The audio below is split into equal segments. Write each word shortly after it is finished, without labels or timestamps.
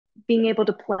being able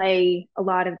to play a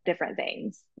lot of different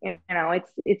things.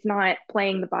 It's not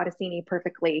playing the Bottesini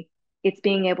perfectly. It's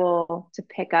being able to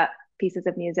pick up pieces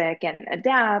of music and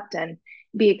adapt and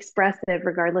be expressive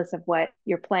regardless of what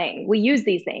you're playing. We use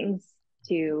these things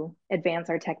to advance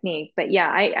our technique. But yeah,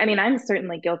 I mean, I'm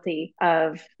certainly guilty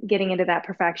of getting into that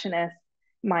perfectionist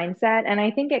mindset. And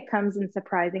I think it comes in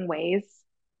surprising ways.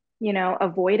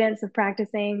 Avoidance of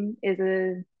practicing is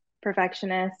a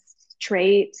perfectionist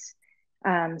trait.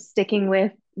 Sticking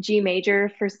with G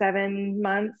major for 7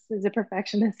 months is a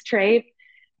perfectionist trait.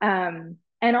 And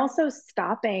also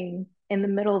stopping in the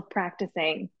middle of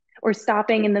practicing or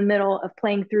stopping in the middle of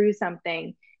playing through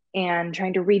something and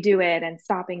trying to redo it and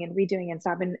stopping and redoing and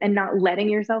stopping and not letting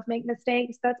yourself make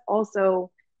mistakes. That's also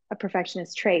a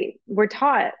perfectionist trait. We're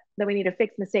taught that we need to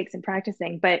fix mistakes in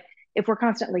practicing, but if we're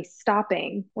constantly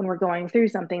stopping when we're going through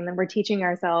something, then we're teaching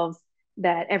ourselves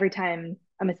that every time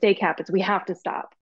a mistake happens, we have to stop.